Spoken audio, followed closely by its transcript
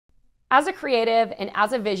As a creative and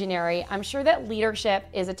as a visionary, I'm sure that leadership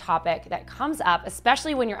is a topic that comes up,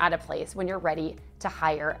 especially when you're at a place when you're ready to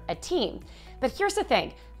hire a team. But here's the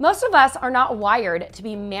thing, most of us are not wired to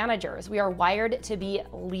be managers. We are wired to be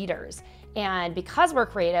leaders. And because we're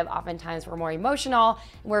creative, oftentimes we're more emotional,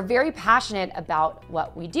 and we're very passionate about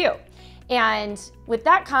what we do. And with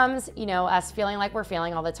that comes, us feeling like we're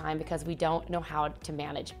failing all the time because we don't know how to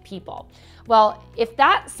manage people. Well, if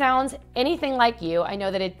that sounds anything like you, I know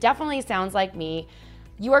that it definitely sounds like me.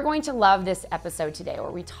 You are going to love this episode today where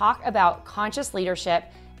we talk about conscious leadership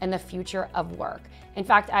and the future of work. In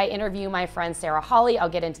fact, I interview my friend Sarah Hawley, I'll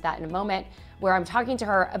get into that in a moment, where I'm talking to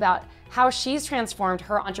her about how she's transformed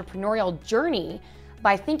her entrepreneurial journey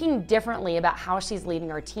by thinking differently about how she's leading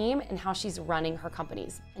her team and how she's running her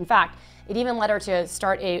companies. In fact, it even led her to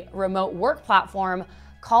start a remote work platform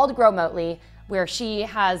called Growmotely, where she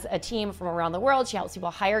has a team from around the world. She helps people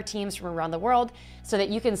hire teams from around the world so that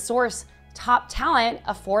you can source top talent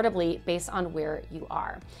affordably based on where you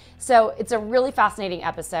are. So it's a really fascinating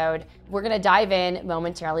episode. We're gonna dive in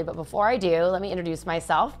momentarily, but before I do, let me introduce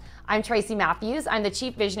myself. I'm Tracy Matthews. I'm the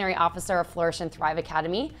Chief Visionary Officer of Flourish and Thrive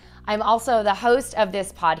Academy. I'm also the host of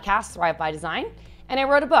this podcast, Thrive by Design, and I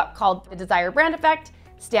wrote a book called The Desired Brand Effect,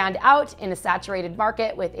 Stand Out in a Saturated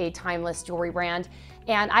Market with a Timeless Jewelry Brand.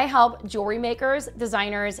 And I help jewelry makers,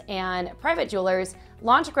 designers, and private jewelers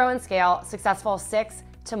launch, grow, and scale successful 6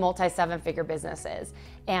 to multi-7-figure businesses.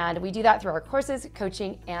 And we do that through our courses,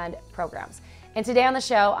 coaching, and programs. And today on the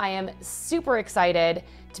show, I am super excited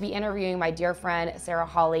to be interviewing my dear friend, Sarah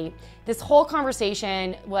Hawley. This whole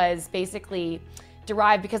conversation was basically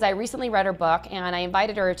derived because I recently read her book and I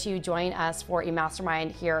invited her to join us for a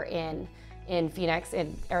mastermind here in Phoenix,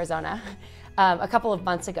 in Arizona, a couple of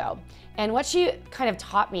months ago. And what she kind of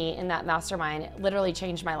taught me in that mastermind literally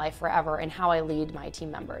changed my life forever and how I lead my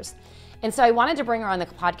team members. And so I wanted to bring her on the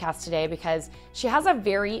podcast today because she has a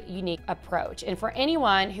very unique approach. And for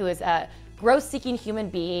anyone who is a growth-seeking human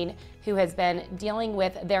being who has been dealing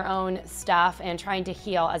with their own stuff and trying to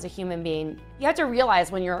heal as a human being, you have to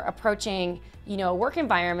realize when you're approaching a work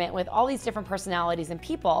environment with all these different personalities and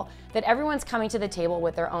people that everyone's coming to the table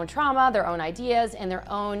with their own trauma, their own ideas, and their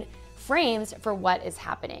own frames for what is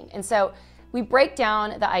happening. And so we break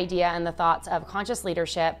down the idea and the thoughts of conscious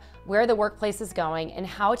leadership, where the workplace is going, and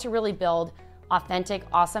how to really build authentic,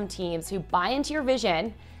 awesome teams who buy into your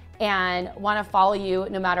vision and want to follow you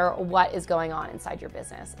no matter what is going on inside your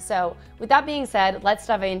business. So with that being said, let's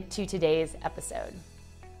dive into today's episode.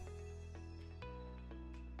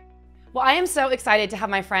 Well, I am so excited to have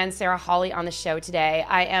my friend Sarah Hawley on the show today.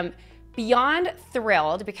 I am beyond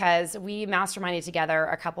thrilled because we masterminded together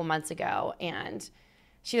a couple months ago and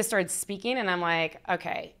she just started speaking and I'm like,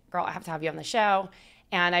 okay, girl, I have to have you on the show.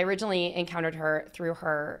 And I originally encountered her through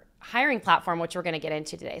her hiring platform, which we're going to get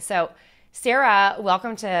into today. So Sarah,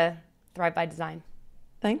 welcome to Thrive by Design.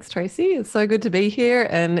 Thanks, Tracy. It's so good to be here.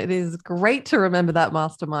 And it is great to remember that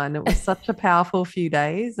mastermind. It was such a powerful few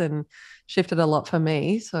days and shifted a lot for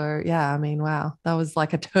me. So yeah, I mean, wow, that was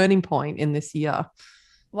like a turning point in this year.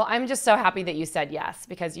 Well, I'm just so happy that you said yes,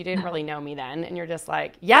 because you didn't really know me then. And you're just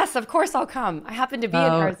like, yes, of course I'll come. I happen to be in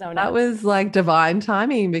Arizona. That was like divine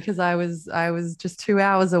timing because I was just 2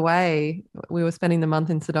 hours away. We were spending the month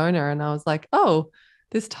in Sedona and I was like, oh,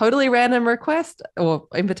 this totally random request or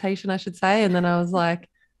invitation, I should say. And then I was like,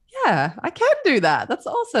 yeah, I can do that. That's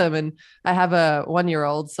awesome. And I have a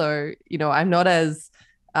 1-year-old. So, I'm not as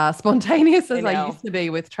spontaneous as I used to be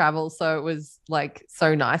with travel. So it was like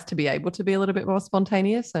so nice to be able to be a little bit more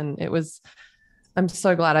spontaneous. And I'm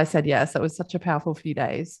so glad I said yes. It was such a powerful few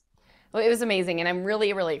days. Well, it was amazing. And I'm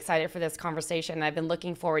really, really excited for this conversation. I've been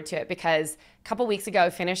looking forward to it because a couple weeks ago, I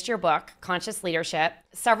finished your book, Conscious Leadership.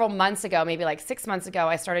 Several months ago, maybe like 6 months ago,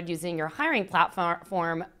 I started using your hiring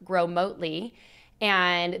platform, Growmotely.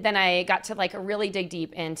 And then I got to like really dig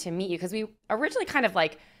deep in to meet you because we originally kind of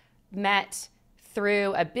like met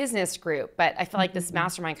through a business group, but I feel like this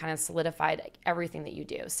mastermind kind of solidified like everything that you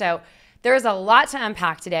do. So there's a lot to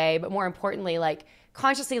unpack today, but more importantly, like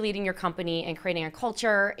consciously leading your company and creating a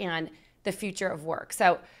culture and the future of work.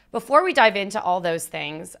 So before we dive into all those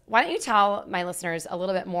things, why don't you tell my listeners a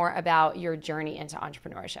little bit more about your journey into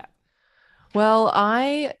entrepreneurship? Well,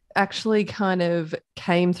 I actually kind of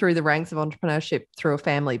came through the ranks of entrepreneurship through a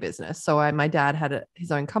family business. So my dad had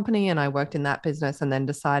his own company and I worked in that business and then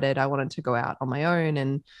decided I wanted to go out on my own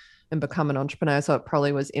and become an entrepreneur. So it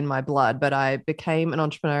probably was in my blood, but I became an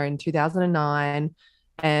entrepreneur in 2009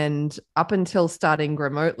 and up until starting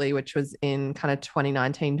Growmotely, which was in kind of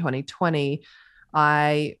 2019, 2020,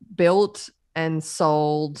 I built and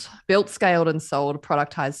built, scaled, and sold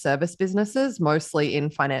productized service businesses, mostly in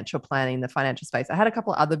financial planning, the financial space. I had a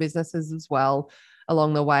couple of other businesses as well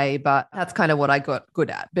along the way, but that's kind of what I got good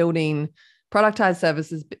at, building productized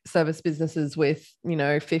service businesses with,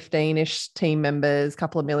 15-ish team members,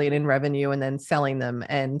 couple of million in revenue, and then selling them.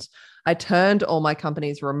 And I turned all my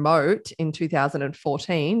companies remote in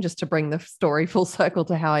 2014, just to bring the story full circle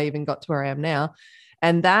to how I even got to where I am now.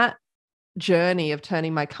 And that journey of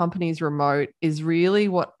turning my companies remote is really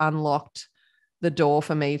what unlocked the door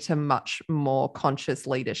for me to much more conscious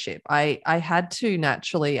leadership. I had to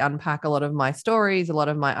naturally unpack a lot of my stories, a lot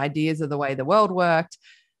of my ideas of the way the world worked.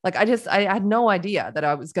 Like I had no idea that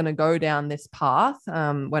I was going to go down this path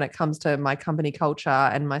when it comes to my company culture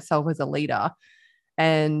and myself as a leader,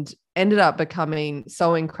 and ended up becoming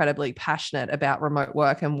so incredibly passionate about remote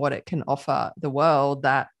work and what it can offer the world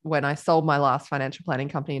that when I sold my last financial planning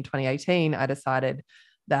company in 2018, I decided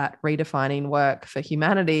that redefining work for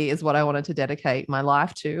humanity is what I wanted to dedicate my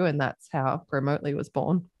life to. And that's how Growmotely was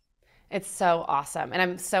born. It's so awesome. And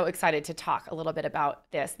I'm so excited to talk a little bit about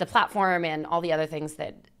this, the platform and all the other things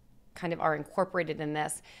that kind of are incorporated in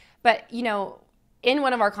this. But, in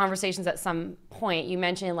one of our conversations at some point, you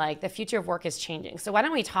mentioned like the future of work is changing. So why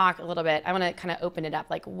don't we talk a little bit? I want to kind of open it up.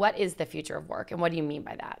 Like, what is the future of work and what do you mean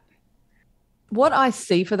by that? What I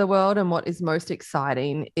see for the world and what is most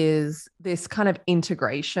exciting is this kind of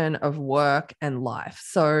integration of work and life.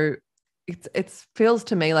 So it feels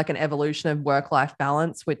to me like an evolution of work-life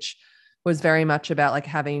balance, which was very much about like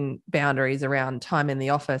having boundaries around time in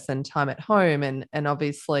the office and time at home. And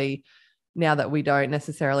obviously now that we don't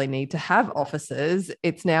necessarily need to have offices,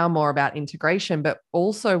 it's now more about integration. But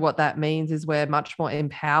also what that means is we're much more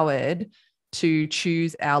empowered to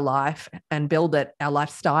choose our life and build it, our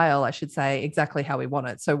lifestyle, I should say, exactly how we want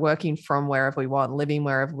it. So working from wherever we want, living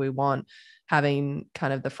wherever we want, having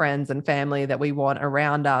kind of the friends and family that we want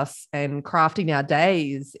around us, and crafting our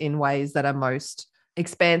days in ways that are most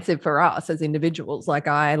expansive for us as individuals. Like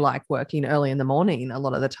I like working early in the morning. A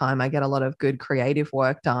lot of the time I get a lot of good creative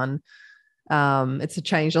work done. It's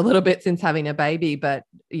changed a little bit since having a baby, but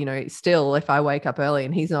still if I wake up early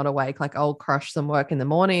and he's not awake, like I'll crush some work in the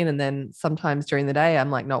morning. And then sometimes during the day,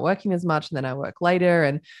 I'm like not working as much and then I work later,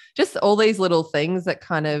 and just all these little things that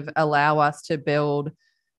kind of allow us to build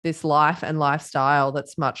this life and lifestyle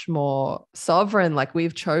that's much more sovereign. Like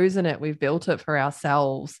we've chosen it, we've built it for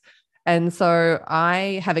ourselves. And so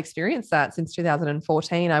I have experienced that since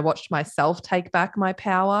 2014. I watched myself take back my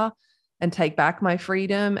power and take back my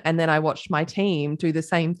freedom. And then I watched my team do the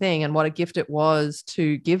same thing. And what a gift it was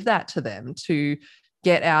to give that to them, to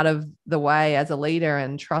get out of the way as a leader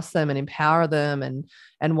and trust them and empower them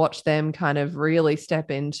and watch them kind of really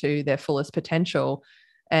step into their fullest potential.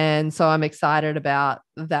 And so I'm excited about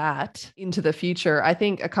that into the future. I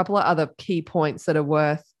think a couple of other key points that are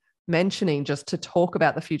worth mentioning just to talk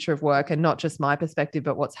about the future of work, and not just my perspective,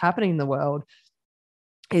 but what's happening in the world,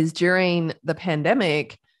 is during the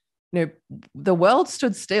pandemic, the world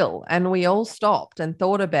stood still and we all stopped and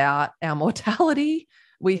thought about our mortality.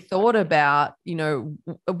 We thought about,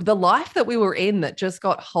 the life that we were in that just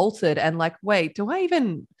got halted, and like, wait, do I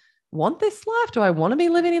even want this life? Do I want to be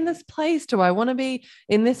living in this place? Do I want to be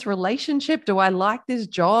in this relationship? Do I like this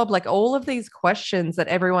job? Like all of these questions that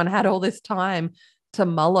everyone had all this time to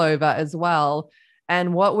mull over as well.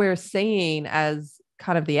 And what we're seeing as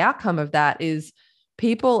kind of the outcome of that is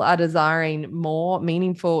people are desiring more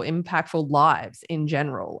meaningful, impactful lives in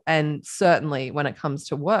general. And certainly when it comes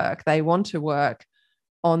to work, they want to work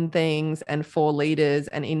on things and for leaders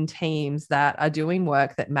and in teams that are doing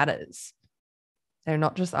work that matters. They're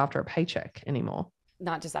not just after a paycheck anymore.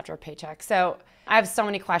 Not just after a paycheck. So I have so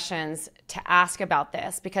many questions to ask about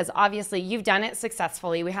this, because obviously you've done it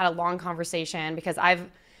successfully. We had a long conversation because I've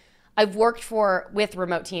worked with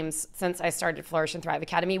remote teams since I started Flourish and Thrive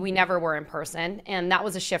Academy. We never were in person. And that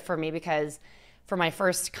was a shift for me because for my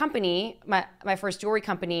first company, my first jewelry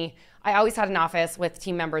company, I always had an office with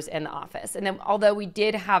team members in the office. And then although we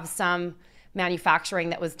did have some manufacturing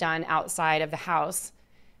that was done outside of the house,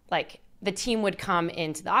 like the team would come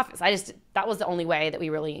into the office. That was the only way that we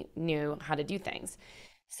really knew how to do things.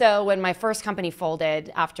 So when my first company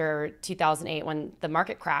folded after 2008, when the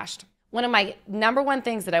market crashed, one of my number one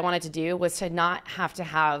things that I wanted to do was to not have to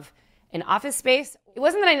have an office space. It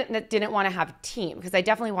wasn't that I didn't want to have a team, because I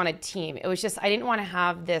definitely wanted team. It was just I didn't want to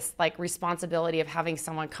have this like responsibility of having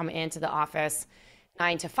someone come into the office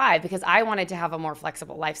 9 to 5, because I wanted to have a more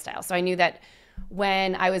flexible lifestyle. So I knew that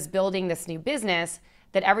when I was building this new business,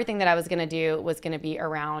 that everything that I was going to do was going to be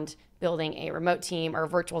around building a remote team, or a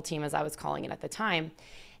virtual team as I was calling it at the time,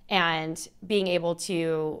 and being able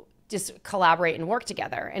to just collaborate and work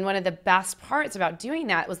together. And one of the best parts about doing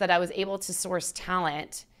that was that I was able to source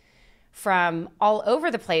talent from all over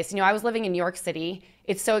the place. I was living in New York City.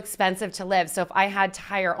 It's so expensive to live. So if I had to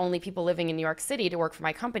hire only people living in New York City to work for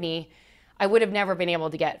my company, I would have never been able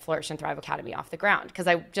to get Flourish and Thrive Academy off the ground because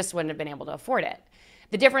I just wouldn't have been able to afford it.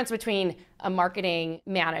 The difference between a marketing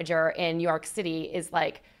manager in New York City is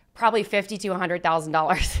like probably $50,000 to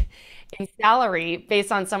 $100,000 in salary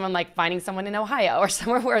based on someone like finding someone in Ohio or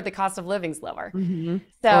somewhere where the cost of living's lower. Mm-hmm.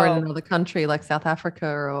 So, or in another country like South Africa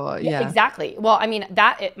or yeah, exactly. Well, I mean,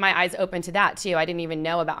 my eyes opened to that too. I didn't even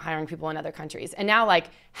know about hiring people in other countries. And now like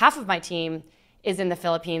half of my team is in the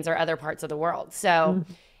Philippines or other parts of the world. So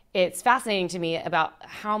it's fascinating to me about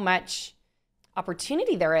how much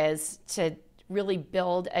opportunity there is to really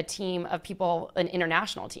build a team of people, an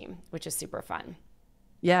international team, which is super fun.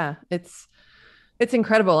 Yeah, it's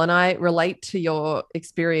incredible. And I relate to your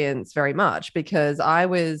experience very much because I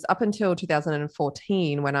was up until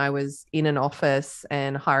 2014 when I was in an office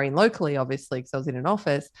and hiring locally, obviously, because I was in an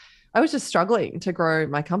office, I was just struggling to grow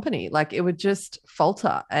my company. Like it would just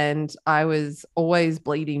falter and I was always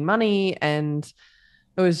bleeding money and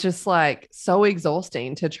it was just like so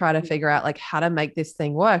exhausting to try to figure out like how to make this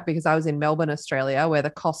thing work because I was in Melbourne, Australia, where the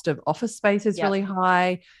cost of office space is really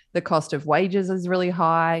high. The cost of wages is really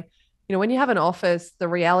high. When you have an office, the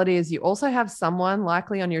reality is you also have someone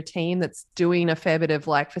likely on your team that's doing a fair bit of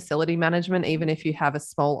like facility management. Even if you have a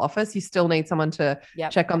small office, you still need someone to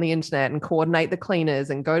check on the internet and coordinate the cleaners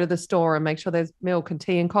and go to the store and make sure there's milk and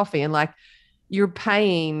tea and coffee. And like you're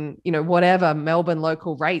paying, whatever Melbourne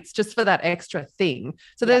local rates just for that extra thing.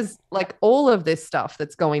 So there's like all of this stuff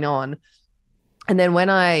that's going on. And then when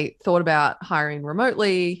I thought about hiring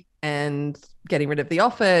remotely and getting rid of the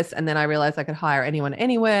office, and then I realized I could hire anyone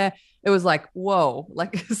anywhere, it was like, whoa,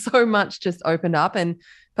 like so much just opened up. And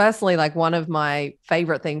personally, like one of my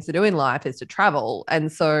favorite things to do in life is to travel.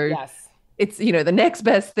 And so it's, the next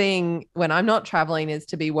best thing when I'm not traveling is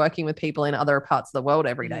to be working with people in other parts of the world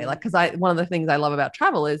every day. Like, because one of the things I love about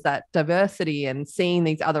travel is that diversity and seeing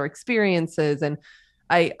these other experiences. And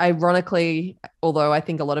I ironically, although I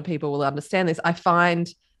think a lot of people will understand this, I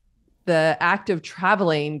find the act of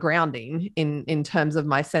traveling grounding in terms of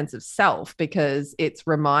my sense of self, because it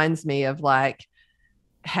reminds me of like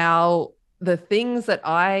how the things that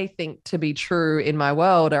I think to be true in my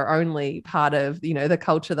world are only part of, the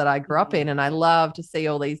culture that I grew up in. And I love to see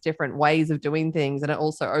all these different ways of doing things. And it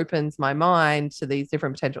also opens my mind to these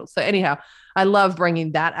different potentials. So anyhow, I love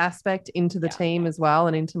bringing that aspect into the team as well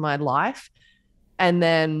and into my life. And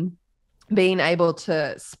then being able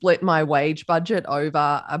to split my wage budget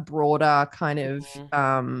over a broader kind of,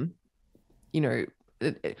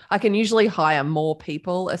 I can usually hire more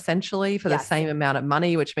people essentially for the same amount of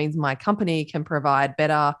money, which means my company can provide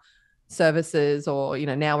better services or,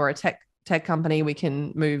 now we're a tech company, we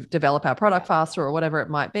can develop our product faster or whatever it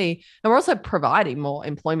might be. And we're also providing more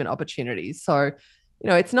employment opportunities. So,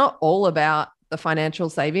 it's not all about the financial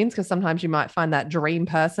savings, because sometimes you might find that dream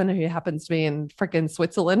person who happens to be in freaking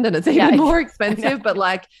Switzerland and it's even more expensive. But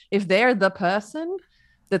like, if they're the person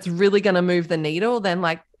that's really going to move the needle, then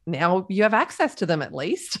like now you have access to them at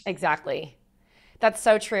least. Exactly. That's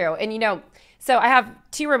so true. And so I have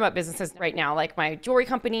 2 remote businesses right now, like my jewelry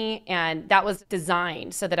company, and that was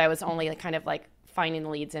designed so that I was only kind of like finding the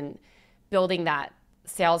leads and building that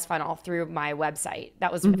sales funnel through my website.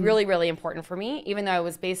 That was really, really important for me. Even though I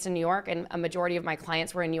was based in New York and a majority of my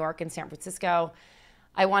clients were in New York and San Francisco,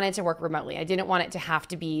 I wanted to work remotely. I didn't want it to have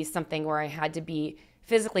to be something where I had to be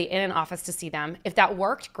physically in an office to see them. If that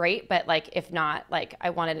worked, great. But like, if not, like I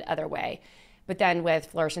wanted it other way. But then with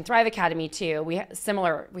Flourish and Thrive Academy too, we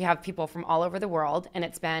have people from all over the world and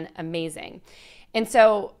it's been amazing. And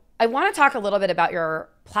so I want to talk a little bit about your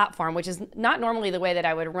platform, which is not normally the way that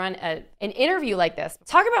I would run an interview like this.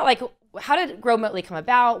 Talk about like, how did Growmotely come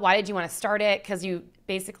about? Why did you want to start it? Because you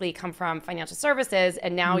basically come from financial services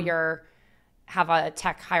and now have a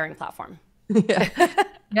tech hiring platform.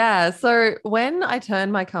 Yeah. So when I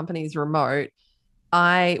turned my companies remote,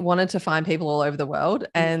 I wanted to find people all over the world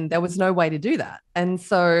and there was no way to do that. And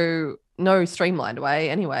so no streamlined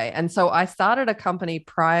way anyway. And so I started a company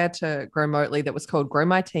prior to Growmotely that was called Grow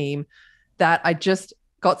My Team, that I just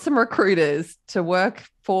got some recruiters to work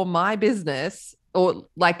for my business, or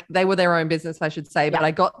like they were their own business, I should say, but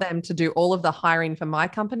I got them to do all of the hiring for my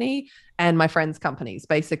company and my friends' companies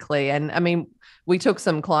basically. And I mean, we took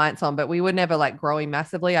some clients on, but we were never like growing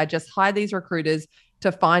massively. I just hired these recruiters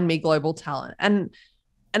to find me global talent. And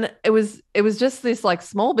it was just this like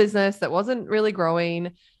small business that wasn't really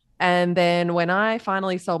growing. And then when I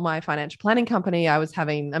finally sold my financial planning company, I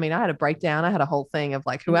had a breakdown. I had a whole thing of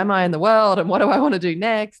like, who am I in the world and what do I want to do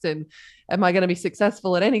next? And am I going to be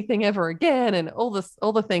successful at anything ever again? And all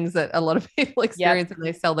the things that a lot of people experience when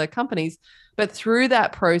they sell their companies. But through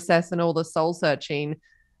that process and all the soul searching,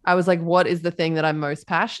 I was like, what is the thing that I'm most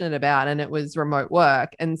passionate about? And it was remote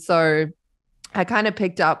work. And so I kind of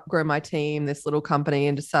picked up Grow My Team, this little company,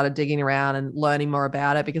 and just started digging around and learning more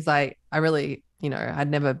about it because I really, I'd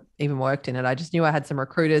never even worked in it. I just knew I had some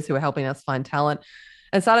recruiters who were helping us find talent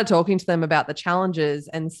and started talking to them about the challenges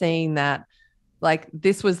and seeing that like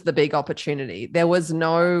this was the big opportunity. There was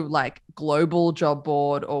no like global job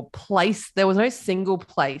board or place. There was no single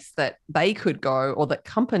place that they could go or that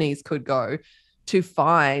companies could go to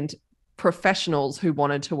find professionals who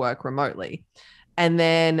wanted to work remotely. And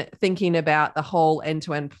then thinking about the whole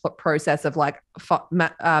end-to-end process of like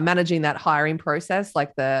managing that hiring process,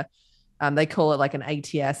 like they call it like an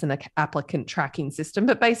ATS and an applicant tracking system,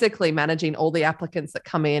 but basically managing all the applicants that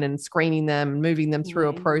come in and screening them and moving them through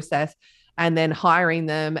a process and then hiring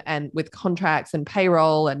them and with contracts and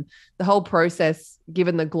payroll and the whole process,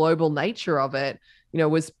 given the global nature of it, there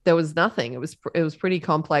was nothing. It was pretty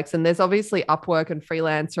complex. And there's obviously Upwork and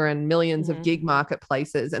Freelancer and millions of gig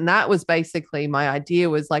marketplaces. And that was basically my idea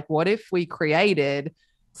was like, what if we created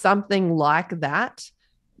something like that,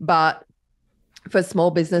 but for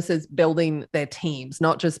small businesses building their teams,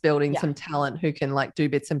 not just building some talent who can like do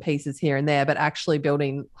bits and pieces here and there, but actually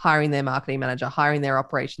hiring their marketing manager, hiring their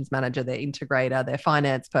operations manager, their integrator, their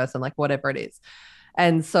finance person, like whatever it is.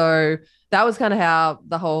 And so that was kind of how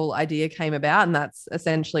the whole idea came about. And that's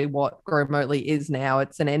essentially what Growmotely is now.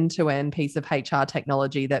 It's an end-to-end piece of HR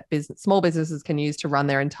technology that small businesses can use to run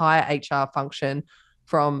their entire HR function,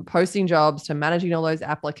 from posting jobs to managing all those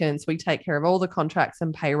applicants. We take care of all the contracts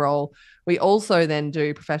and payroll. We also then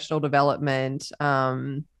do professional development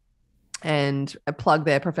and plug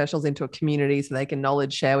their professionals into a community so they can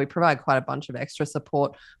knowledge share. We provide quite a bunch of extra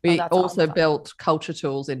support. We also built culture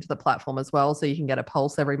tools into the platform as well. So you can get a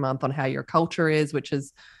pulse every month on how your culture is, which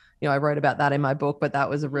is, I wrote about that in my book, but that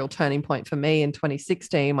was a real turning point for me in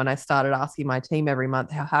 2016 when I started asking my team every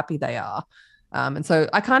month how happy they are. And so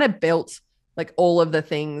I kind of built like all of the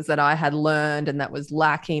things that I had learned and that was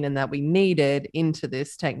lacking and that we needed into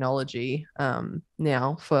this technology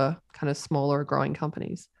now for kind of smaller growing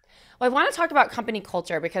companies. Well, I want to talk about company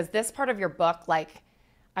culture because this part of your book, like,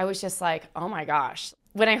 I was just like, oh my gosh.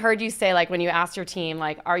 When I heard you say, like, when you asked your team,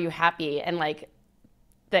 like, are you happy? And like,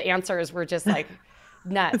 the answers were just like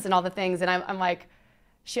nuts and all the things. And I'm like,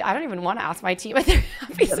 shoot, I don't even want to ask my team if they're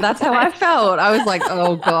happy. That's how I felt. I was like,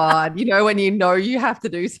 oh God, when you have to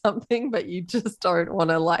do something, but you just don't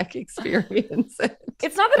want to like experience it.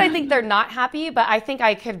 It's not that I think they're not happy, but I think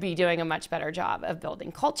I could be doing a much better job of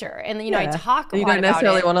building culture. And, I talk a lot about it. You don't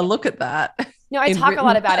necessarily want to look at that. No, I talk a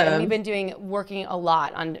lot about it. And we've been working a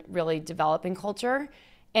lot on really developing culture.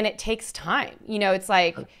 And it takes time. It's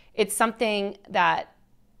like, it's something that,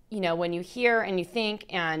 when you hear and you think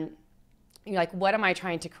and you're like, what am I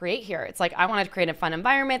trying to create here? It's like, I want to create a fun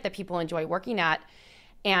environment that people enjoy working at.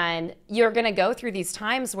 And you're going to go through these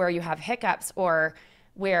times where you have hiccups or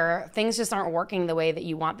where things just aren't working the way that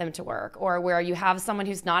you want them to work, or where you have someone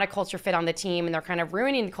who's not a culture fit on the team and they're kind of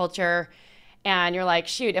ruining the culture. And you're like,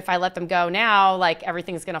 shoot, if I let them go now, like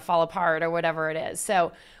everything's going to fall apart or whatever it is.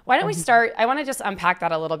 So why don't we start? I want to just unpack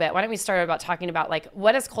that a little bit. Why don't we start about talking about like,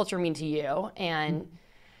 what does culture mean to you? And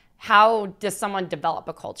how does someone develop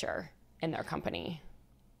a culture in their company?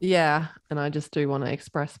 Yeah. And I just do want to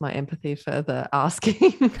express my empathy for the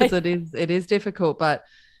asking because it is difficult, but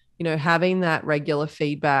having that regular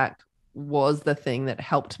feedback was the thing that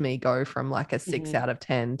helped me go from like a 6 out of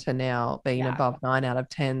 10 to now being above 9 out of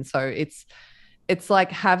 10. So it's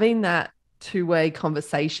like having that two-way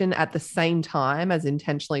conversation at the same time as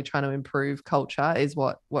intentionally trying to improve culture is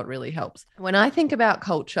what really helps. When I think about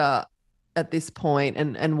culture at this point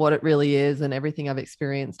and what it really is and everything I've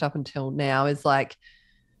experienced up until now is like,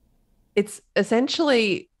 it's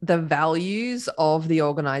essentially the values of the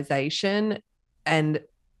organization. And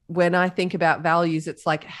when I think about values, it's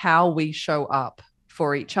like how we show up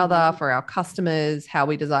for each other, for our customers, how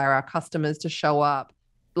we desire our customers to show up.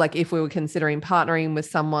 Like if we were considering partnering with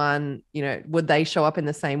someone, would they show up in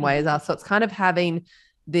the same way as us? So it's kind of having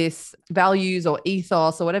this values or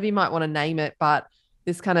ethos or whatever you might want to name it, but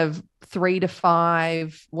this kind of 3 to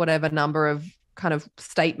 5, whatever number of kind of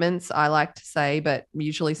statements I like to say, but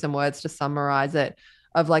usually some words to summarize it,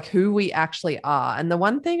 of like who we actually are. And the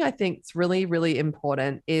one thing I think is really, really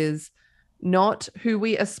important is not who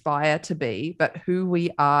we aspire to be, but who we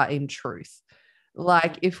are in truth.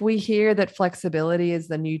 Like if we hear that flexibility is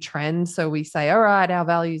the new trend, so we say, all right, our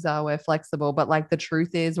values are we're flexible, but like the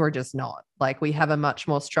truth is we're just not. Like we have a much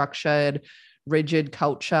more structured, rigid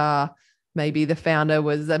culture. Maybe the founder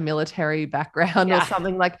was a military background or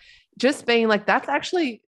something, like just being like, that's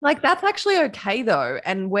actually okay though.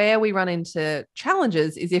 And where we run into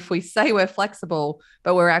challenges is if we say we're flexible,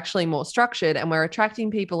 but we're actually more structured and we're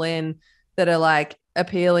attracting people in that are like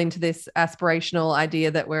appealing to this aspirational idea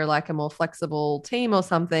that we're like a more flexible team or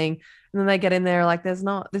something. And then they get in there like, this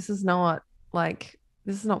is not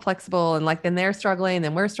flexible. And like, then they're struggling,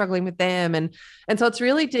 then we're struggling with them. And so it's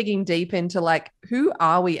really digging deep into like, who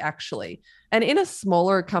are we actually? And in a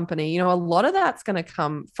smaller company, a lot of that's going to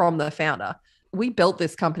come from the founder. We built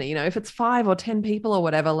this company, if it's 5 or 10 people or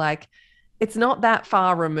whatever, like it's not that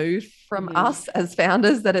far removed from us as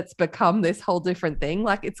founders that it's become this whole different thing.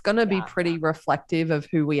 Like it's going to be pretty reflective of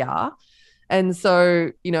who we are. And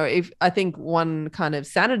so, if I think one kind of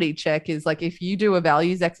sanity check is like, if you do a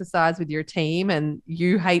values exercise with your team and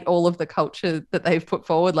you hate all of the culture that they've put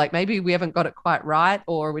forward, like maybe we haven't got it quite right,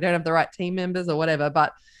 or we don't have the right team members or whatever,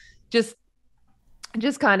 but just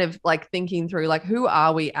kind of like thinking through like, who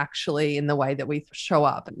are we actually in the way that we show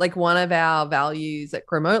up? Like one of our values at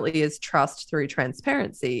Growmotely is trust through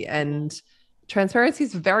transparency, and transparency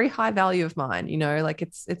is a very high value of mine. Like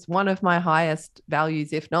it's one of my highest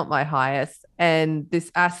values, if not my highest. And this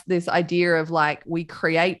idea of like, we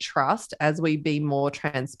create trust as we be more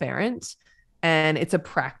transparent, and it's a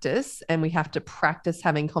practice, and we have to practice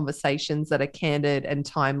having conversations that are candid and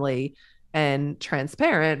timely and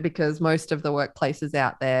transparent, because most of the workplaces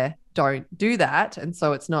out there don't do that. And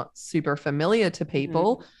so it's not super familiar to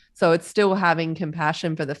people. So it's still having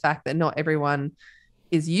compassion for the fact that not everyone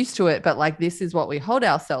is used to it, but like, this is what we hold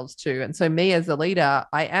ourselves to. And so me as a leader,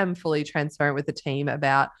 I am fully transparent with the team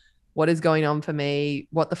about what is going on for me,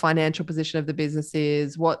 what the financial position of the business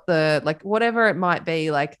is, whatever it might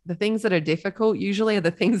be. Like the things that are difficult usually are the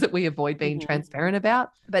things that we avoid being transparent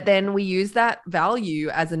about. But then we use that value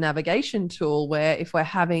as a navigation tool, where if we're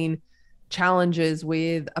having challenges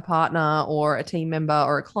with a partner or a team member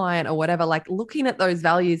or a client or whatever, like looking at those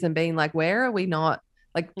values and being like, where are we not?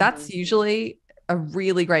 Like that's usually a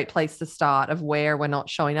really great place to start of where we're not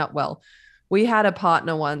showing up well. We had a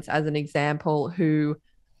partner once, as an example, who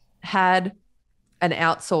had an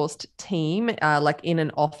outsourced team, like in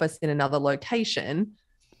an office in another location,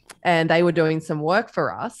 and they were doing some work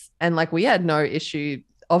for us. And like, we had no issue,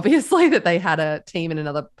 obviously, that they had a team in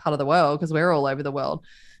another part of the world, because we're all over the world.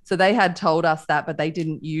 So they had told us that, but they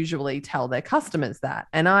didn't usually tell their customers that.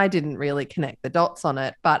 And I didn't really connect the dots on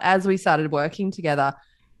it. But as we started working together,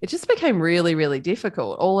 it just became really, really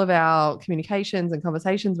difficult. All of our communications and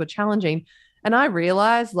conversations were challenging. And I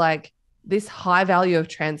realized like, this high value of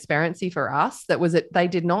transparency for us, they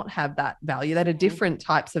did not have that value. They had different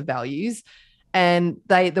types of values, and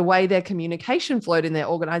the way their communication flowed in their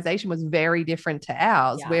organization was very different to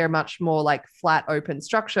ours. We're much more like flat, open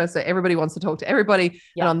structure. So everybody wants to talk to everybody.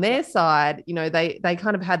 And on their side, they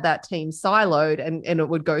kind of had that team siloed, and it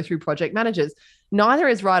would go through project managers. Neither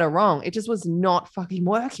is right or wrong. It just was not fucking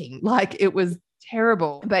working. Like it was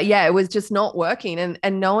terrible. But yeah, it was just not working.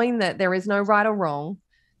 And knowing that there is no right or wrong,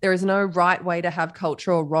 there is no right way to have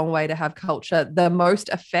culture or wrong way to have culture. The most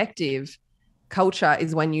effective culture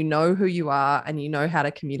is when you know who you are and you know how to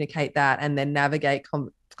communicate that, and then navigate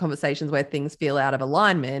conversations where things feel out of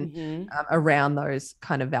alignment around those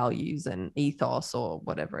kind of values and ethos or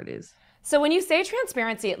whatever it is. So when you say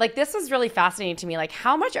transparency, like this is really fascinating to me. Like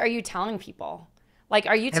how much are you telling people? Like,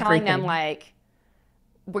 are you telling them like,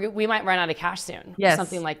 we might run out of cash soon? Yes. Or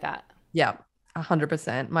something like that? Yeah.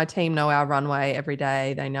 100%. My team know our runway every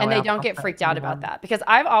day. They know, and they don't get freaked out about that, because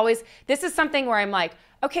this is something where I'm like,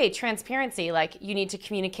 okay, transparency, like you need to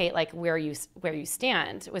communicate like where you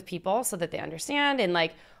stand with people so that they understand, and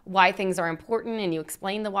like why things are important, and you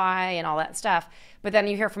explain the why and all that stuff. But then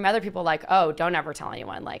you hear from other people like, oh, don't ever tell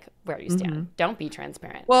anyone like where you stand. Don't be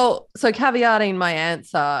transparent. Well, so caveating my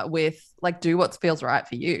answer with like, do what feels right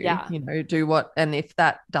for you. Yeah. Do what, and if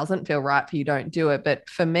that doesn't feel right for you, don't do it. But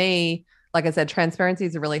for me, like I said, transparency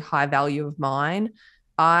is a really high value of mine.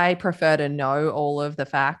 I prefer to know all of the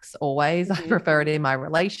facts always. I prefer it in my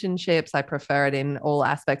relationships. I prefer it in all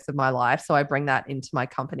aspects of my life. So I bring that into my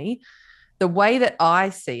company. The way that I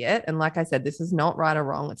see it, and like I said, this is not right or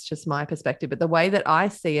wrong, it's just my perspective, but the way that I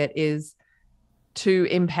see it is to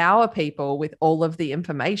empower people with all of the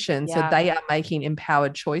information so they are making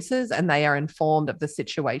empowered choices and they are informed of the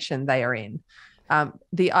situation they are in.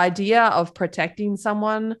 The idea of protecting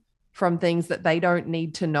someone from things that they don't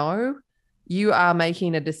need to know, you are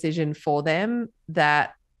making a decision for them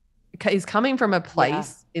that is coming from a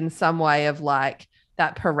place in some way of like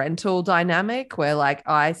that parental dynamic where like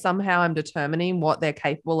I somehow am determining what they're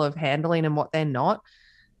capable of handling and what they're not.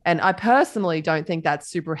 And I personally don't think that's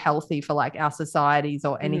super healthy for like our societies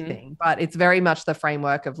or anything, but it's very much the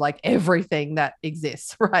framework of like everything that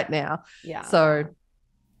exists right now. Yeah. So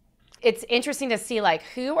it's interesting to see like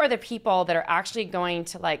who are the people that are actually going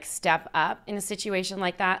to like step up in a situation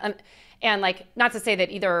like that. And like, not to say that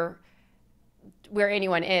either where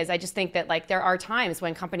anyone is, I just think that like there are times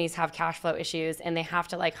when companies have cash flow issues and they have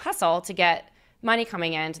to like hustle to get money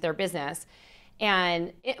coming into their business.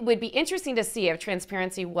 And it would be interesting to see if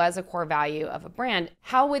transparency was a core value of a brand.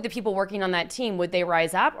 How would the people working on that team, would they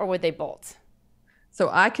rise up or would they bolt? So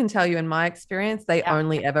I can tell you in my experience, they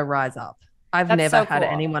only ever rise up. I've never had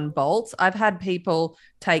anyone bolt. I've had people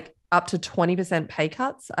take up to 20% pay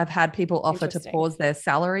cuts. I've had people offer to pause their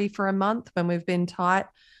salary for a month when we've been tight.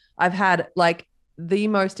 I've had like the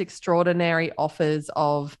most extraordinary offers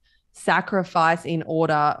of sacrifice in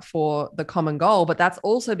order for the common goal. But that's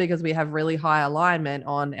also because we have really high alignment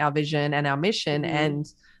on our vision and our mission and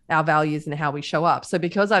our values and how we show up. So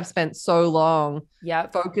because I've spent so long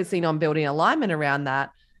focusing on building alignment around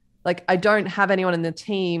that, like I don't have anyone in the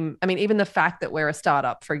team. I mean, even the fact that we're a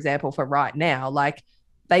startup, for example, for right now, like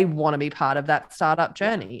they want to be part of that startup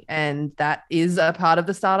journey. And that is a part of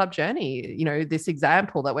the startup journey. You know, this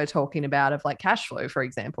example that we're talking about of like cash flow, for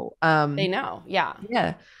example. They know. Yeah.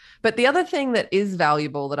 Yeah. But the other thing that is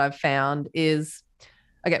valuable that I've found is,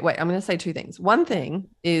 okay, wait, I'm going to say two things. One thing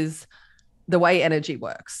is the way energy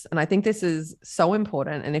works. And I think this is so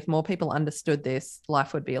important. And if more people understood this,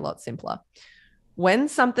 life would be a lot simpler. When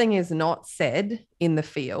something is not said in the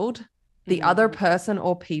field, the other person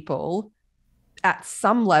or people at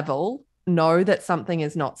some level know that something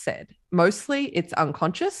is not said. Mostly it's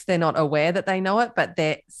unconscious. They're not aware that they know it, but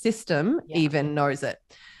their system even knows it.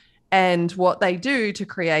 And what they do to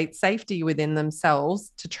create safety within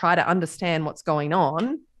themselves to try to understand what's going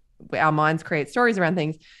on, our minds create stories around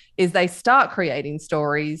things, is they start creating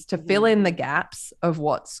stories to fill in the gaps of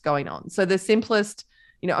what's going on. So the simplest,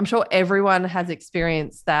 you know, I'm sure everyone has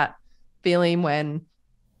experienced that feeling when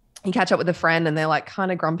you catch up with a friend and they're like kind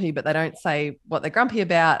of grumpy, but they don't say what they're grumpy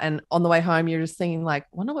about. And on the way home, you're just thinking like,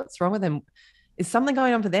 wonder what's wrong with them. Is something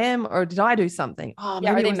going on for them or did I do something? Oh,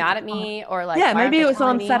 yeah. Are they mad at me or like, maybe it was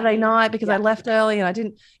on Saturday night because I left early and I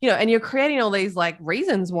didn't, you know, and you're creating all these like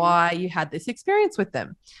reasons why you had this experience with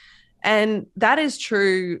them. And that is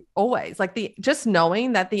true always. Like just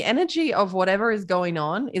knowing that the energy of whatever is going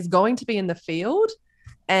on is going to be in the field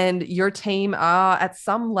and your team are at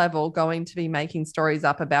some level going to be making stories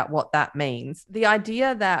up about what that means. The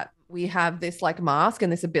idea that we have this like mask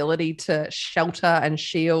and this ability to shelter and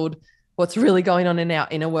shield what's really going on in our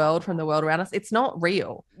inner world from the world around us, it's not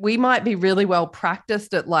real. We might be really well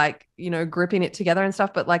practiced at like, you know, gripping it together and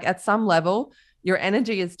stuff, but like at some level, your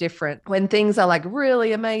energy is different. When things are like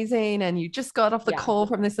really amazing and you just got off the call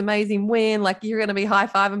from this amazing win, like you're going to be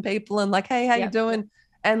high-fiving people and like, hey, how you doing?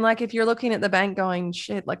 And like, if you're looking at the bank going,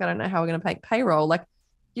 shit, like, I don't know how we're going to pay payroll, like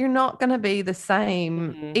you're not going to be the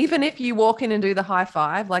same. Even if you walk in and do the high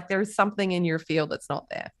five, like there is something in your field that's not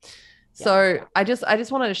there. So I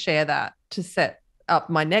just wanted to share that to set up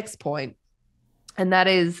my next point. And that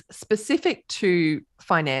is specific to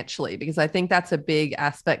financially, because I think that's a big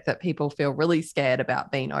aspect that people feel really scared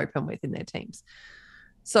about being open with in their teams.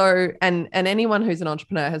 So, and anyone who's an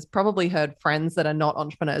entrepreneur has probably heard friends that are not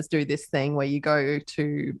entrepreneurs do this thing where you go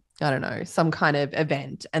to, I don't know, some kind of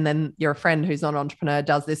event, and then your friend who's not an entrepreneur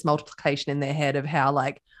does this multiplication in their head of how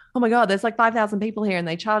like, oh my God, there's like 5,000 people here and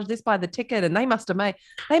they charge this by the ticket and they must have made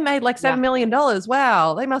like $7 million.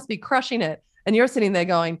 Wow, they must be crushing it. And you're sitting there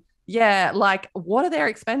going, yeah, like what are their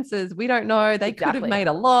expenses? We don't know. They could have made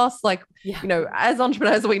a loss. Like, you know, as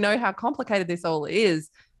entrepreneurs, we know how complicated this all is,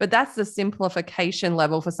 but that's the simplification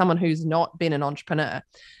level for someone who's not been an entrepreneur.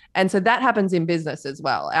 And so that happens in business as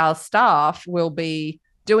well. Our staff will be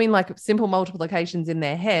doing like simple multiplications in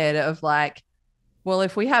their head of like, well,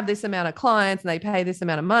 if we have this amount of clients and they pay this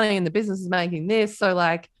amount of money and the business is making this, so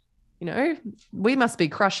like, you know, we must be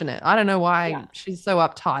crushing it. I don't know why she's so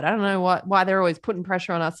uptight. I don't know why they're always putting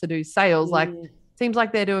pressure on us to do sales. Like, seems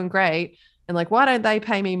like they're doing great. And like, why don't they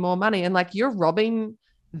pay me more money? And like, you're robbing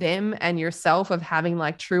them and yourself of having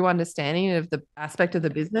like true understanding of the aspect of the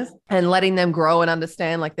business and letting them grow and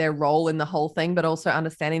understand like their role in the whole thing, but also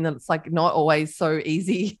understanding that it's like not always so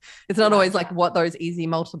easy. It's not always like what those easy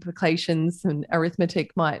multiplications and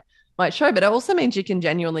arithmetic might show, but it also means you can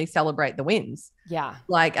genuinely celebrate the wins. Yeah.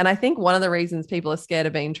 Like, and I think one of the reasons people are scared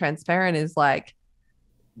of being transparent is like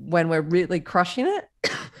when we're really crushing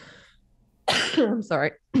it, I'm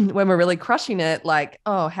sorry, when we're really crushing it, like,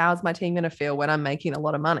 oh, how's my team going to feel when I'm making a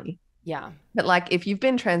lot of money? Yeah. But like, if you've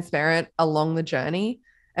been transparent along the journey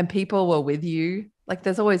and people were with you, like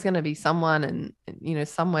there's always going to be someone and,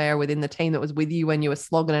 somewhere within the team that was with you when you were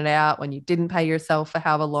slogging it out, when you didn't pay yourself for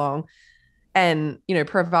however long. And,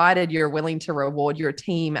 provided you're willing to reward your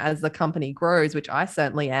team as the company grows, which I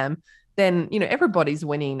certainly am, then, everybody's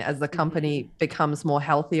winning as the company becomes more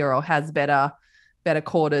healthier or has better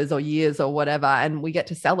quarters or years or whatever. And we get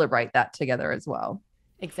to celebrate that together as well.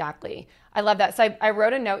 Exactly. I love that. So I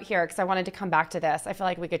wrote a note here because I wanted to come back to this. I feel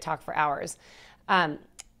like we could talk for hours.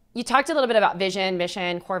 You talked a little bit about vision,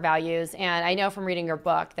 mission, core values. And I know from reading your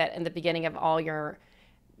book that in the beginning of all your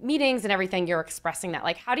meetings and everything, you're expressing that.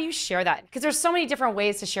 Like, how do you share that? Because there's so many different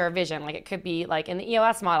ways to share a vision. Like, it could be like in the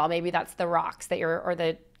EOS model, maybe that's the rocks that or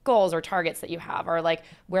the goals or targets that you have, or like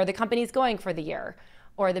where the company's going for the year,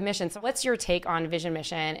 or the mission. So what's your take on vision,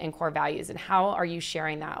 mission, and core values, and how are you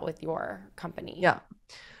sharing that with your company? Yeah.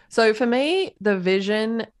 So for me, the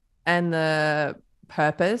vision and the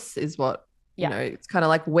purpose is what, it's kind of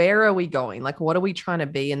like, where are we going? Like, what are we trying to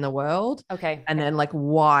be in the world? Okay. And then like,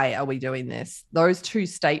 why are we doing this? Those two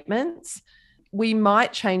statements, we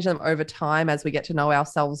might change them over time as we get to know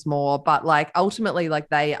ourselves more, but like ultimately, like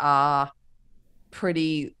they have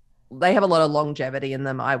a lot of longevity in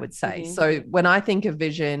them, I would say. So when I think of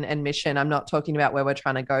vision and mission, I'm not talking about where we're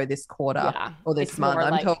trying to go this quarter or this month.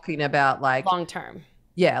 I'm talking about like long term.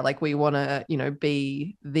 Yeah, like we want to,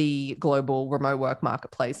 be the global remote work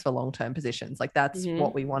marketplace for long-term positions. Like that's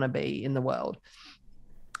what we want to be in the world.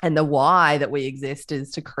 And the why that we exist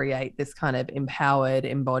is to create this kind of empowered,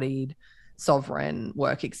 embodied, sovereign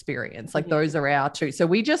work experience. Like those are our two. So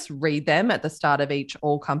we just read them at the start of each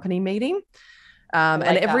all company meeting. And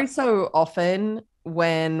every so often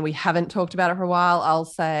when we haven't talked about it for a while,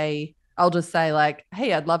 I'll just say like,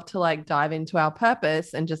 hey, I'd love to like dive into our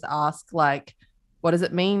purpose and just ask like, what does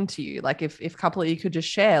it mean to you? Like if a couple of you could just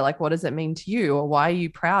share, like, what does it mean to you? Or why are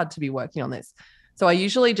you proud to be working on this? So I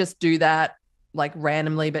usually just do that like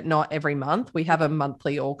randomly, but not every month. We have a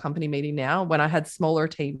monthly all company meeting now. When I had smaller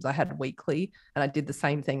teams, I had weekly, and I did the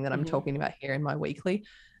same thing that I'm talking about here in my weekly.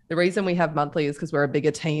 The reason we have monthly is because we're a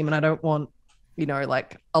bigger team and I don't want,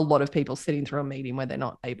 like a lot of people sitting through a meeting where they're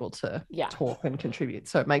not able to talk and contribute.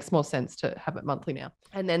 So it makes more sense to have it monthly now.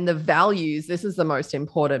 And then the values, this is the most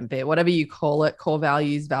important bit, whatever you call it, core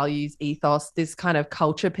values, ethos, this kind of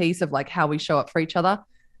culture piece of like how we show up for each other.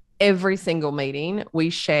 Every single meeting, we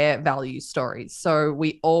share value stories.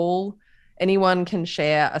 So anyone can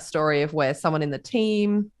share a story of where someone in the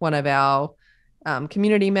team, one of our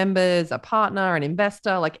community members, a partner, an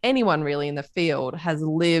investor, like anyone really in the field has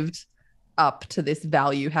lived up to this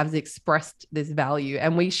value, has expressed this value,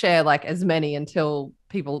 and we share like as many until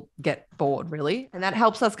people get bored, really. And that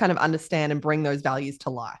helps us kind of understand and bring those values to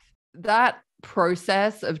life. That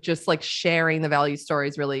process of just like sharing the value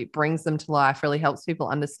stories really brings them to life, really helps people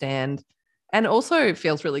understand, and also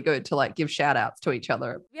feels really good to like give shout outs to each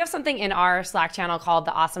other. We have something in our Slack channel called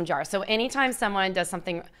the Awesome Jar. So anytime someone does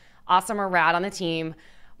something awesome or rad on the team,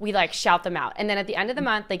 we like shout them out. And then at the end of the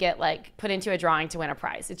month, they get like put into a drawing to win a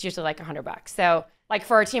prize. It's usually like $100. So like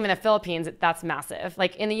for our team in the Philippines, that's massive.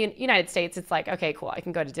 Like in the United States, it's like, okay, cool, I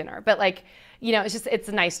can go to dinner. But like, it's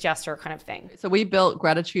a nice gesture kind of thing. So we built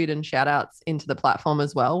gratitude and shout outs into the platform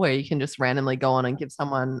as well, where you can just randomly go on and give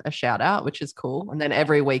someone a shout out, which is cool. And then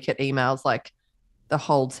every week it emails like the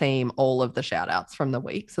whole team all of the shout outs from the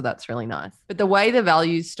week. So that's really nice. But the way the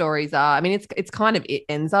values stories are, I mean, it's kind of, it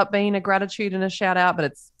ends up being a gratitude and a shout out, but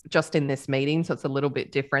it's just in this meeting. So it's a little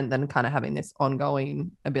bit different than kind of having this ongoing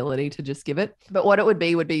ability to just give it. But what it would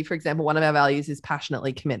be, for example, one of our values is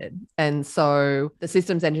passionately committed. And so the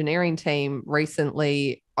systems engineering team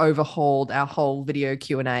recently overhauled our whole video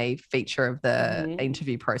Q&A feature of the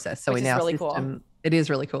interview process. So Which in our really system, cool. It is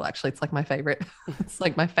really cool. Actually, it's like my favorite. It's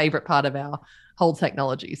like my favorite part of our whole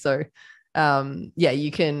technology. So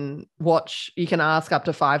you can ask up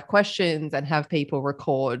to 5 questions and have people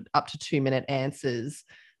record up to 2-minute answers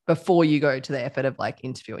before you go to the effort of like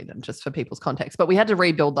interviewing them, just for people's context. But we had to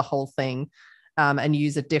rebuild the whole thing and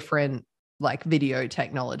use a different like video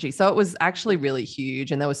technology. So it was actually really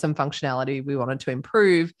huge. And there was some functionality we wanted to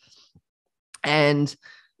improve. And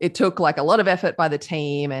it took like a lot of effort by the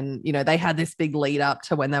team. And, they had this big lead up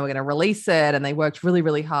to when they were going to release it. And they worked really,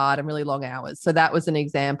 really hard and really long hours. So that was an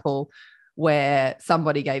example where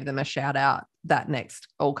somebody gave them a shout out that next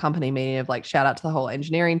all company meeting of like, shout out to the whole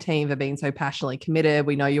engineering team for being so passionately committed.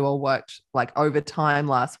 We know you all worked like overtime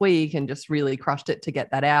last week and just really crushed it to get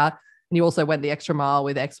that out. And you also went the extra mile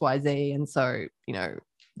with XYZ. And so,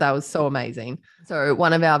 that was so amazing. So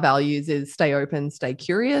one of our values is stay open, stay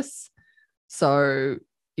curious. So,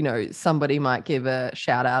 somebody might give a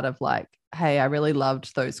shout out of like, hey, I really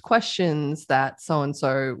loved those questions that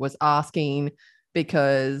so-and-so was asking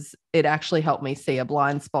because it actually helped me see a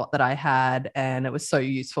blind spot that I had. And it was so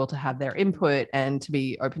useful to have their input and to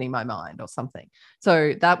be opening my mind or something.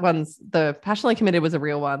 So that one's, the passionately committed was a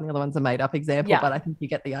real one. The other one's a made up example, but I think you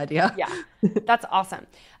get the idea. Yeah, that's awesome.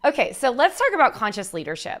 Okay, so let's talk about conscious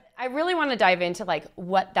leadership. I really want to dive into like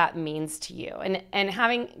what that means to you, and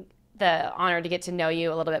having the honor to get to know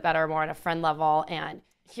you a little bit better, more on a friend level, and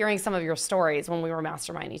hearing some of your stories when we were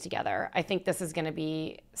masterminding together. I think this is going to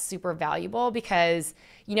be super valuable because,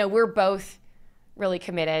 we're both really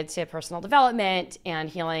committed to personal development and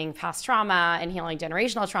healing past trauma and healing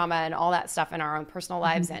generational trauma and all that stuff in our own personal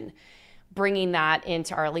lives and bringing that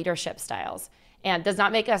into our leadership styles. And does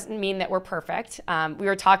not make us mean that we're perfect. We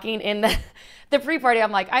were talking in the pre-party.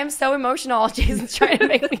 I'm like, I'm so emotional. Jason's trying to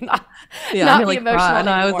make me not be emotional anymore. And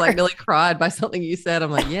I was like really cried by something you said. I'm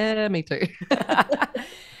like, yeah, me too.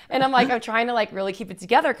 And I'm like, I'm trying to like really keep it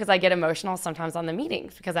together because I get emotional sometimes on the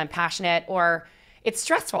meetings because I'm passionate or it's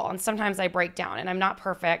stressful. And sometimes I break down and I'm not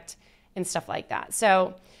perfect and stuff like that.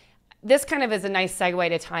 So this kind of is a nice segue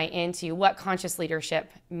to tie into what conscious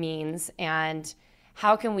leadership means and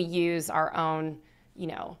how can we use our own,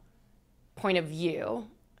 point of view,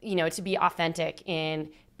 to be authentic in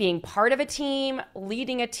being part of a team,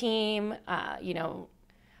 leading a team.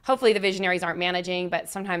 Hopefully the visionaries aren't managing, but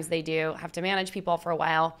sometimes they do have to manage people for a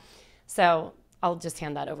while. So I'll just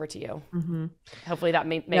hand that over to you. Mm-hmm. Hopefully that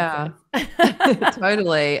makes sense.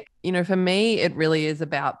 Totally. For me, it really is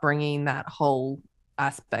about bringing that whole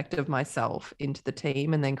aspect of myself into the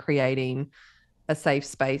team and then creating a safe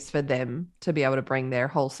space for them to be able to bring their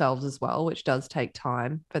whole selves as well, which does take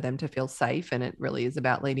time for them to feel safe. And it really is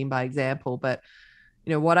about leading by example. But,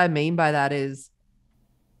 what I mean by that is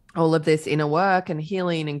all of this inner work and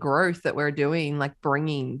healing and growth that we're doing, like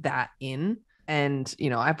bringing that in. And,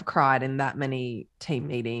 I've cried in that many team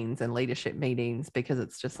meetings and leadership meetings because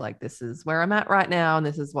it's just like, this is where I'm at right now. And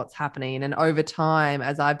this is what's happening. And over time,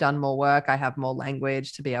 as I've done more work, I have more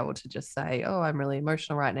language to be able to just say, oh, I'm really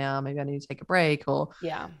emotional right now. Maybe I need to take a break. Or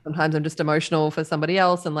sometimes I'm just emotional for somebody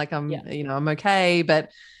else. And like, I'm okay. But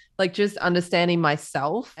like just understanding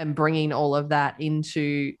myself and bringing all of that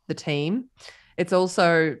into the team. It's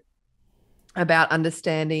also about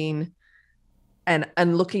understanding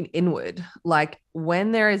and looking inward. Like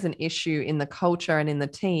when there is an issue in the culture and in the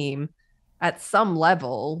team, at some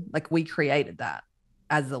level, like we created that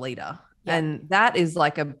as the leader. Yeah. And that is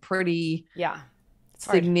like a pretty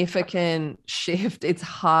significant shift. It's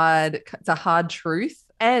hard. It's a hard truth.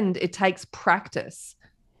 And it takes practice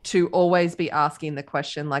to always be asking the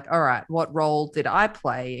question like, all right, what role did I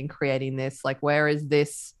play in creating this? Like, where is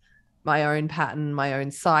this my own pattern, my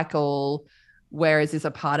own cycle? Where is this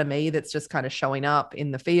a part of me that's just kind of showing up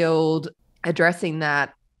in the field, addressing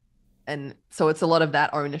that? And so it's a lot of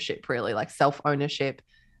that ownership, really, like self-ownership,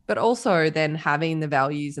 but also then having the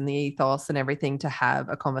values and the ethos and everything to have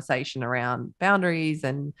a conversation around boundaries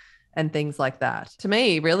and things like that. To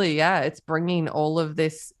me, really, it's bringing all of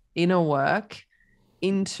this inner work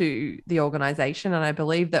into the organization. And I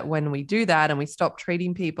believe that when we do that and we stop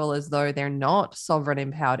treating people as though they're not sovereign,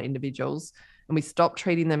 empowered individuals, and we stop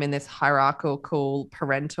treating them in this hierarchical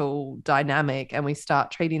parental dynamic, and we start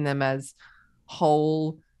treating them as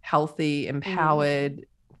whole, healthy, empowered,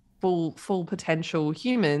 full potential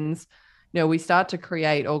humans, we start to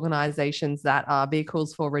create organizations that are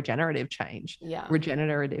vehicles for regenerative change,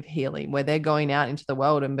 regenerative healing, where they're going out into the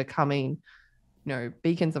world and becoming,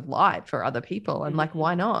 beacons of light for other people. And like,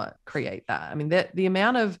 why not create that? I mean, the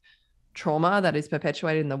amount of trauma that is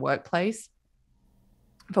perpetuated in the workplace,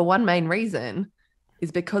 for one main reason,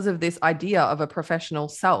 is because of this idea of a professional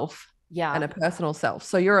self and a personal self.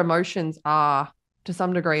 So your emotions are to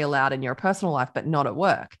some degree allowed in your personal life, but not at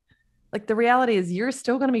work. Like the reality is you're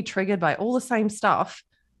still going to be triggered by all the same stuff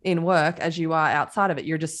in work as you are outside of it.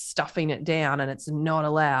 You're just stuffing it down and it's not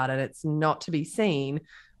allowed and it's not to be seen,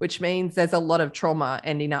 which means there's a lot of trauma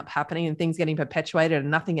ending up happening and things getting perpetuated and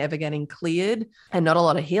nothing ever getting cleared, and not a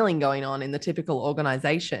lot of healing going on in the typical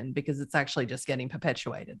organization because it's actually just getting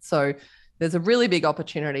perpetuated. So there's a really big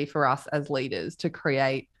opportunity for us as leaders to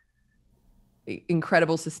create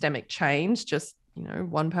incredible systemic change, just,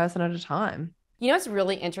 one person at a time. It's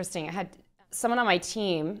really interesting. I had someone on my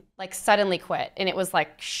team like suddenly quit, and it was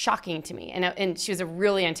like shocking to me. And she was a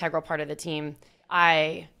really integral part of the team.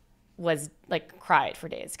 I was like cried for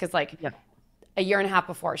days because a year and a half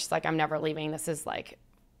before, she's like, I'm never leaving. This is like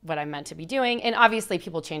what I'm meant to be doing. And obviously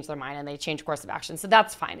people change their mind and they change course of action. So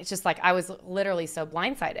that's fine. It's just like I was literally so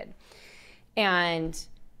blindsided. And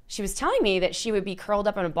she was telling me that she would be curled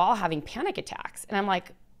up in a ball having panic attacks. And I'm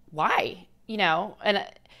like, why? And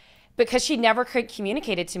because she never could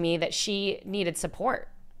communicated to me that she needed support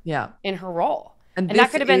in her role. And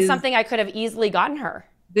that could have been something I could have easily gotten her.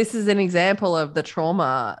 This is an example of the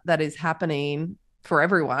trauma that is happening for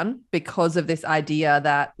everyone because of this idea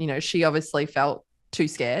that, she obviously felt too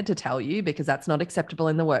scared to tell you because that's not acceptable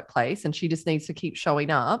in the workplace. And she just needs to keep showing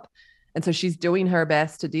up. And so she's doing her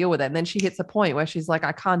best to deal with it. And then she hits a point where she's like,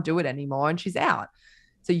 I can't do it anymore. And she's out.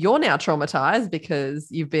 So you're now traumatized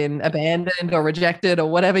because you've been abandoned or rejected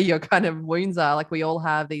or whatever your kind of wounds are. Like we all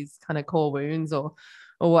have these kind of core wounds or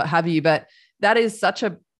what have you. But that is such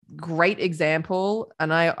a great example.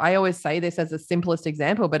 And I always say this as the simplest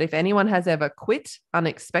example, but if anyone has ever quit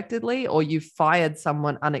unexpectedly or you fired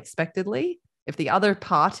someone unexpectedly, if the other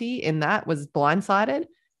party in that was blindsided,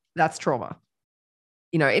 that's trauma.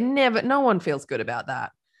 No one feels good about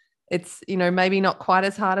that. It's, maybe not quite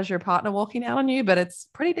as hard as your partner walking out on you, but it's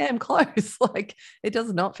pretty damn close. Like it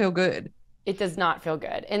does not feel good. It does not feel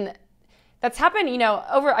good. And that's happened,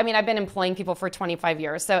 I've been employing people for 25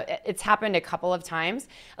 years. So it's happened a couple of times.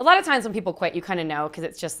 A lot of times when people quit, you kind of know because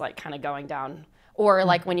it's just like kind of going down. Or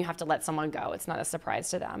like when you have to let someone go, it's not a surprise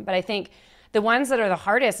to them. But I think the ones that are the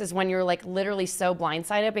hardest is when you're like literally so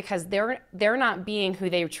blindsided because they're not being who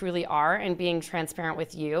they truly are and being transparent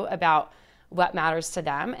with you about what matters to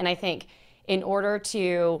them. And I think in order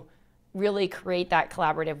to really create that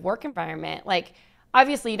collaborative work environment, like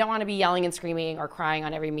obviously you don't want to be yelling and screaming or crying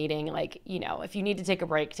on every meeting. Like, if you need to take a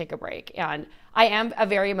break, take a break. And I am a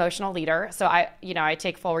very emotional leader. So I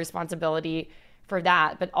take full responsibility for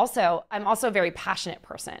that. But also, I'm also a very passionate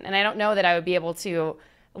person. And I don't know that I would be able to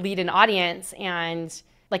lead an audience and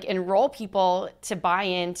like enroll people to buy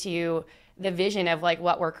into the vision of like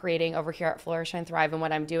what we're creating over here at Flourish and Thrive and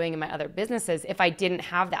what I'm doing in my other businesses if I didn't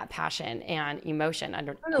have that passion and emotion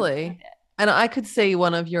under it. And I could see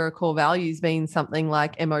one of your core values being something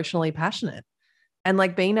like emotionally passionate and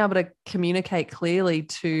like being able to communicate clearly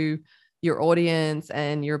to your audience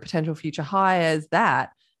and your potential future hires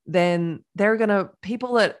that then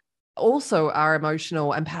people that also are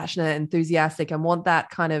emotional and passionate, enthusiastic, and want that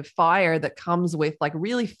kind of fire that comes with like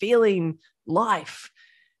really feeling life.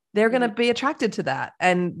 They're going to be attracted to that.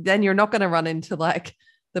 And then you're not going to run into like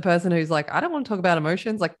the person who's like, I don't want to talk about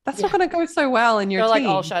emotions. Like that's not going to go so well in your team. They're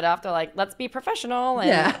like, oh, shut up. They're like, let's be professional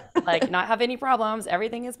and like not have any problems.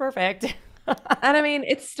 Everything is perfect. And I mean,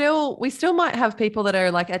 we still might have people that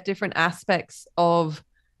are like at different aspects of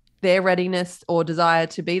their readiness or desire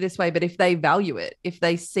to be this way. But if they value it, if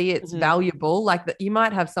they see it's valuable, like that, you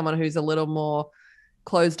might have someone who's a little more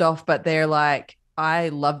closed off, but they're like, I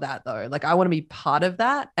love that though. Like I want to be part of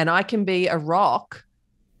that. And I can be a rock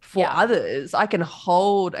for others. I can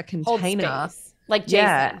hold a container. Hold space. Like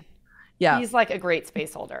Jason. Yeah. He's like a great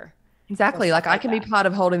space holder. Exactly. Like I can be part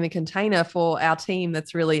of holding the container for our team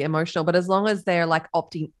that's really emotional. But as long as they're like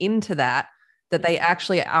opting into that they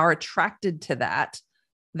actually are attracted to that,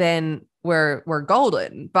 then we're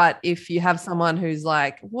golden. But if you have someone who's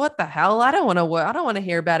like, what the hell? I don't want to work. I don't want to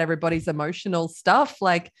hear about everybody's emotional stuff.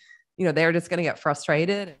 Like, they're just going to get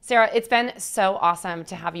frustrated. Sarah, it's been so awesome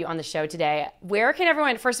to have you on the show today.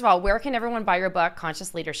 First of all, where can everyone buy your book,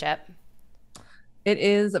 Conscious Leadership? It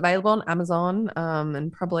is available on Amazon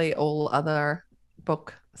and probably all other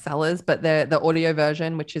book sellers, but the audio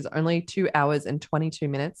version, which is only 2 hours and 22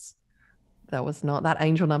 minutes. That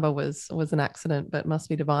angel number was an accident, but must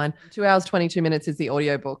be divine. 2 hours, 22 minutes is the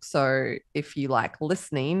audiobook. So if you like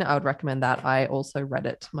listening, I would recommend that. I also read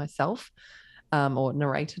it myself or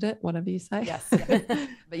narrated it, whatever you say. Yes.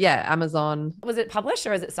 But yeah, Amazon. Was it published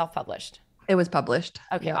or is it self-published? It was published.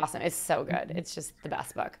 Okay, awesome. It's so good. It's just the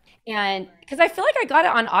best book. And because I feel like I got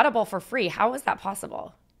it on Audible for free. How was that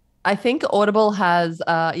possible? I think Audible has,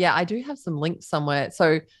 I do have some links somewhere.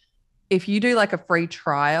 So if you do like a free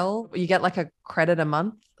trial, you get like a credit a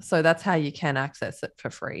month. So that's how you can access it for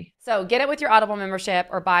free. So get it with your Audible membership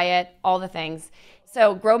or buy it, all the things.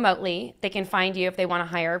 So Growmotely, they can find you if they want to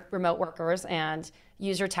hire remote workers and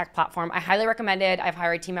use your tech platform. I highly recommend it. I've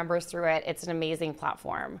hired team members through it. It's an amazing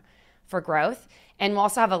platform for growth. And we'll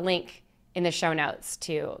also have a link in the show notes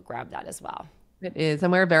to grab that as well. It is.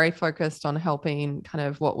 And we're very focused on helping kind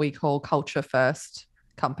of what we call culture first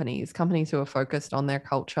companies who are focused on their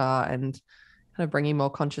culture and kind of bringing more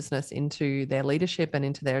consciousness into their leadership and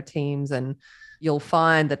into their teams. And you'll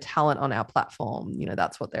find the talent on our platform.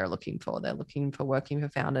 That's what they're looking for. They're looking for working for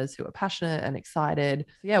founders who are passionate and excited.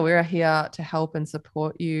 So yeah, we're here to help and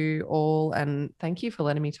support you all. And thank you for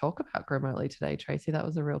letting me talk about Growmotely today, Tracy. That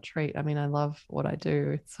was a real treat. I mean, I love what I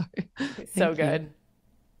do. So good.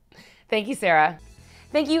 Thank you, Sarah.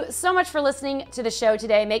 Thank you so much for listening to the show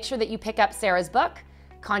today. Make sure that you pick up Sarah's book,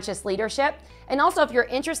 Conscious Leadership. And also, if you're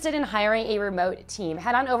interested in hiring a remote team,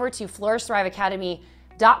 head on over to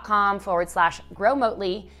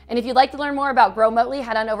flourishthriveacademy.com/Growmotely. And if you'd like to learn more about Growmotely,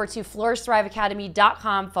 head on over to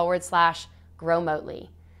flourishthriveacademy.com/Growmotely.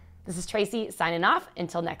 This is Tracy signing off.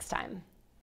 Until next time.